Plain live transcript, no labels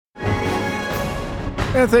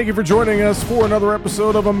And thank you for joining us for another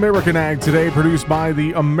episode of American Ag Today, produced by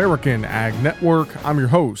the American Ag Network. I'm your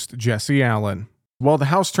host, Jesse Allen. Well, the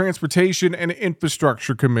House Transportation and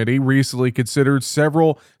Infrastructure Committee recently considered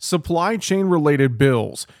several supply chain-related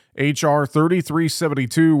bills. H.R.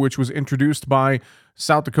 3372, which was introduced by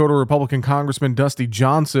South Dakota Republican Congressman Dusty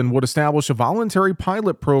Johnson, would establish a voluntary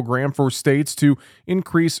pilot program for states to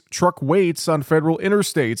increase truck weights on federal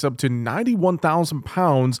interstates up to 91,000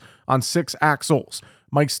 pounds on 6 axles.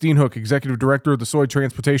 Mike Steenhoek, Executive Director of the Soy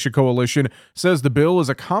Transportation Coalition, says the bill is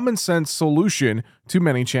a common-sense solution to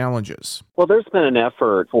many challenges. Well, there's been an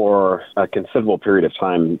effort for a considerable period of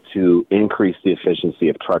time to increase the efficiency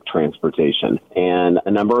of truck transportation, and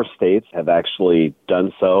a number of states have actually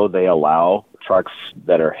done so. They allow trucks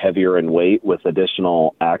that are heavier in weight with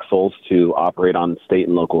additional axles to operate on the state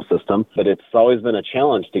and local system. But it's always been a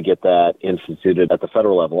challenge to get that instituted at the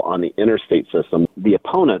federal level on the interstate system. The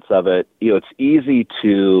opponents of it, it's easy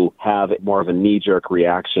to have more of a knee-jerk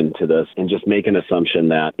reaction to this and just make an assumption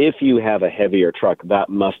that if you have a heavier truck, that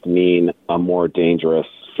must mean a more dangerous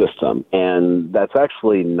system. And that's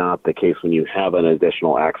actually not the case when you have an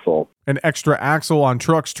additional axle. An extra axle on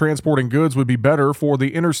trucks transporting goods would be better for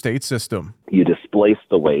the interstate system. You displace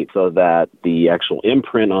the weight so that the actual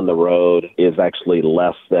imprint on the road is actually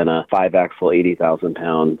less than a 5-axle,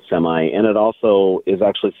 80,000-pound semi. And it also is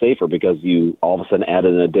actually safer because you all of a sudden add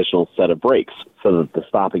an additional set of brakes so that the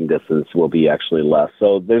stopping distance will be actually less.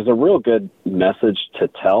 So there's a real good message to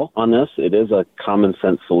tell on this. It is a common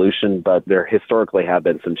sense solution, but there historically have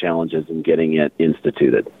been some challenges in getting it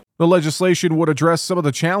instituted. The legislation would address some of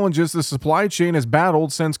the challenges the supply chain has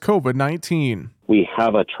battled since COVID-19. We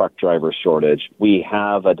have a truck driver shortage. We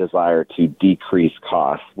have a desire to decrease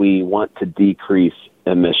costs. We want to decrease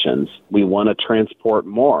emissions. We want to transport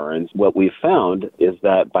more. And what we've found is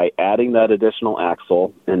that by adding that additional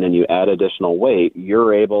axle and then you add additional weight,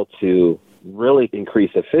 you're able to really increase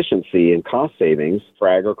efficiency and cost savings for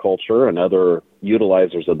agriculture and other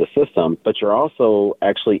utilizers of the system, but you're also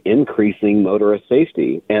actually increasing motorist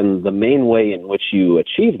safety. And the main way in which you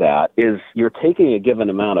achieve that is you're taking a given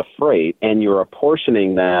amount of freight and you're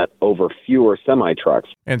apportioning that over fewer semi-trucks.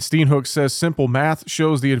 And Steenhoek says simple math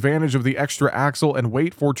shows the advantage of the extra axle and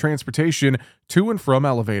weight for transportation to and from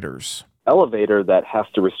elevators. Elevator that has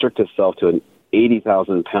to restrict itself to an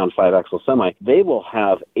 80,000-pound 5-axle semi, they will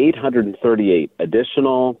have 838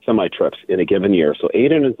 additional semi-trips in a given year. So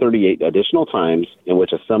 838 additional times in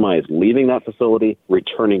which a semi is leaving that facility,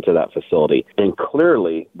 returning to that facility. And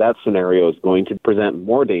clearly, that scenario is going to present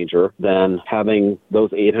more danger than having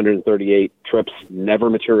those 838 trips never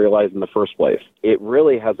materialize in the first place. It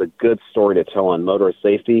really has a good story to tell on motorist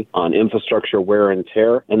safety, on infrastructure wear and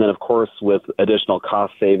tear, and then, of course, with additional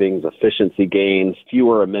cost savings, efficiency gains,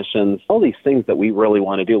 fewer emissions, all these things that we really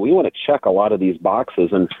want to do. We want to check a lot of these boxes,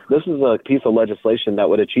 and this is a piece of legislation that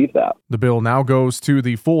would achieve that. The bill now goes to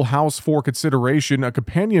the full House for consideration. A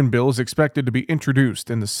companion bill is expected to be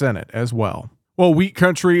introduced in the Senate as well. Well, wheat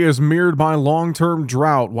country is mirrored by long-term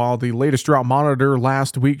drought. While the latest drought monitor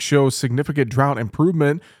last week shows significant drought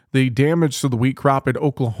improvement, the damage to the wheat crop in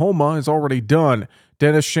Oklahoma is already done.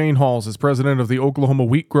 Dennis Shainhalls is president of the Oklahoma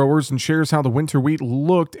Wheat Growers and shares how the winter wheat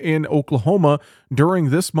looked in Oklahoma during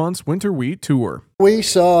this month's winter wheat tour. We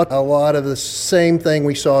saw a lot of the same thing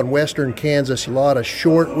we saw in western Kansas, a lot of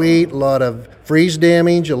short wheat, a lot of freeze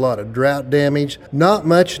damage, a lot of drought damage, not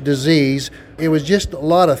much disease. It was just a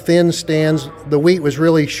lot of thin stands. The wheat was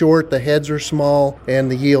really short, the heads are small, and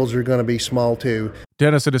the yields are going to be small too.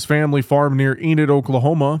 Dennis and his family farm near Enid,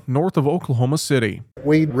 Oklahoma, north of Oklahoma City.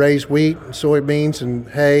 We raise wheat, soybeans, and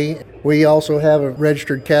hay. We also have a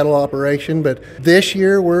registered cattle operation, but this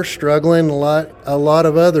year we're struggling a lot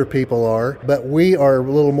of other people are, but we are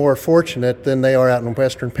a little more fortunate than they are out in the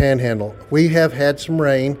Western Panhandle. We have had some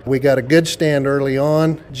rain. We got a good stand early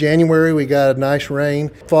on. January we got a nice rain.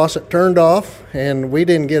 Faucet turned off and we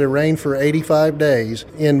didn't get a rain for 85 days.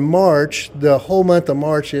 In March, the whole month of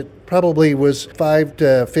March, it probably was 5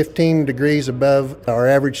 to 15 degrees above our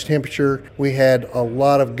average temperature. We had a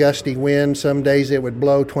lot of gusty wind. Some days it would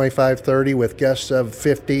blow 25, 30 with gusts of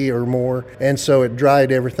 50 or more. And so it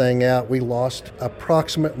dried everything out. We lost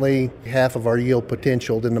approximately half of our yield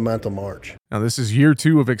potential in the month of March. Now, this is year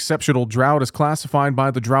 2 of exceptional drought as classified by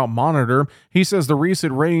the Drought Monitor. He says the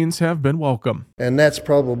recent rains have been welcome. And that's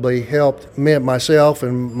probably helped me, myself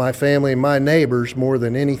and my family and my neighbors more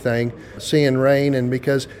than anything, seeing rain. And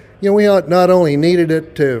because we not only needed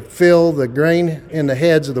it to fill the grain in the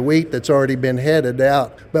heads of the wheat that's already been headed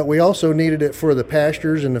out, but we also needed it for the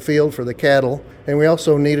pastures and the field for the cattle. and we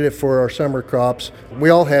also needed it for our summer crops. We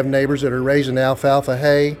all have neighbors that are raising alfalfa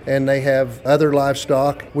hay, and they have other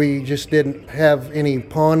livestock. We just didn't have any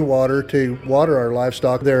pond water to water our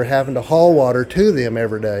livestock. They're having to haul water to them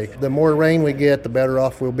every day. The more rain we get, the better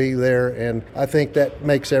off we'll be there, and I think that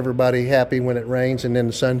makes everybody happy when it rains and then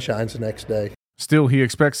the sun shines the next day. Still, he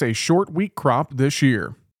expects a short wheat crop this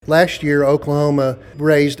year. Last year, Oklahoma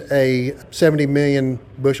raised a 70 million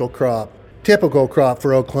bushel crop. Typical crop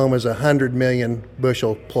for Oklahoma is 100 million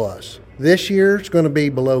bushel plus. This year, it's going to be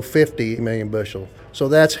below 50 million bushel. So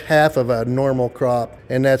that's half of a normal crop,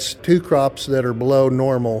 and that's two crops that are below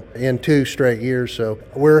normal in 2 straight years. So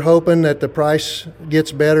we're hoping that the price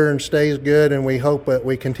gets better and stays good, and we hope that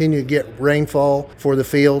we continue to get rainfall for the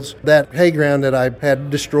fields. That hay ground that I had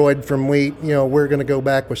destroyed from wheat, we're going to go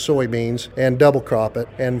back with soybeans and double crop it,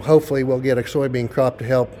 and hopefully we'll get a soybean crop to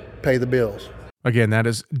help pay the bills. Again, that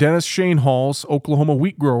is Dennis Shainhalls, Oklahoma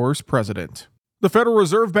Wheat Growers President. The Federal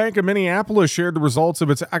Reserve Bank of Minneapolis shared the results of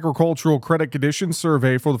its Agricultural Credit Condition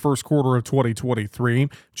Survey for the first quarter of 2023.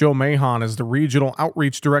 Joe Mahon is the Regional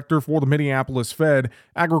Outreach Director for the Minneapolis Fed.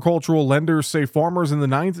 Agricultural lenders say farmers in the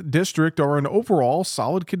 9th District are in overall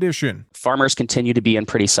solid condition. Farmers continue to be in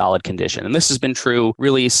pretty solid condition. And this has been true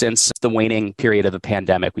really since the waning period of the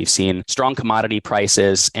pandemic. We've seen strong commodity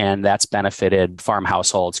prices, and that's benefited farm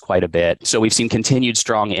households quite a bit. So we've seen continued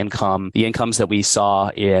strong income. The incomes that we saw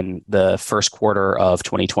in the first quarter of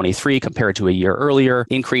 2023 compared to a year earlier,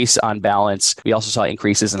 increase on balance. We also saw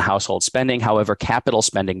increases in household spending. However, capital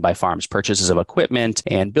spending by farms, purchases of equipment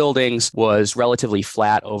and buildings, was relatively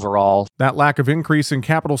flat overall. That lack of increase in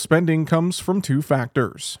capital spending comes from 2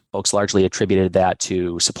 factors. Folks largely attributed that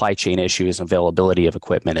to supply chain issues and availability of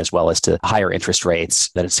equipment, as well as to higher interest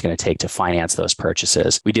rates that it's going to take to finance those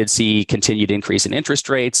purchases. We did see continued increase in interest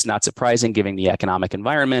rates, not surprising given the economic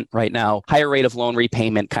environment right now. Higher rate of loan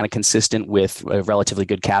repayment, kind of consistent with a relatively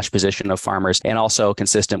good cash position of farmers, and also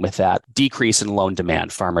consistent with that decrease in loan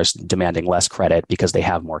demand, farmers demanding less credit because they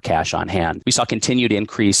have more cash on hand. We saw continued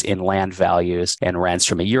increase in land values and rents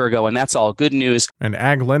from a year ago, and that's all good news. And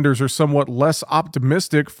ag lenders are somewhat less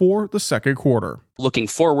optimistic for the second quarter. Looking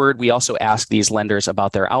forward, we also asked these lenders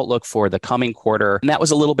about their outlook for the coming quarter, and that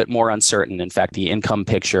was a little bit more uncertain. In fact, the income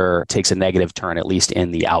picture takes a negative turn, at least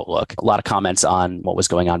in the outlook. A lot of comments on what was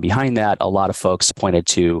going on behind that. A lot of folks pointed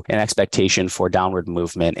to an expectation for downward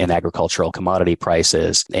movement in agricultural commodity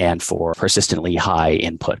prices and for persistently high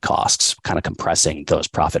input costs, kind of compressing those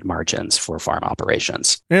profit margins for farm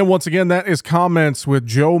operations. And once again, that is comments with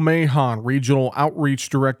Joe Mahon, Regional Outreach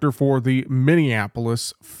Director for the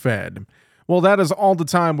Minneapolis Fed. Well, that is all the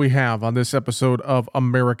time we have on this episode of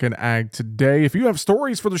American Ag Today. If you have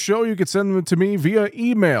stories for the show, you can send them to me via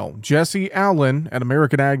email,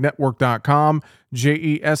 jesseallen@americanagnetwork.com,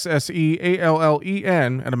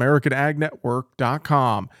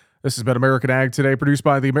 JESSEALLEN@americanagnetwork.com. This has been American Ag Today, produced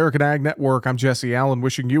by the American Ag Network. I'm Jesse Allen,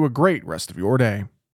 wishing you a great rest of your day.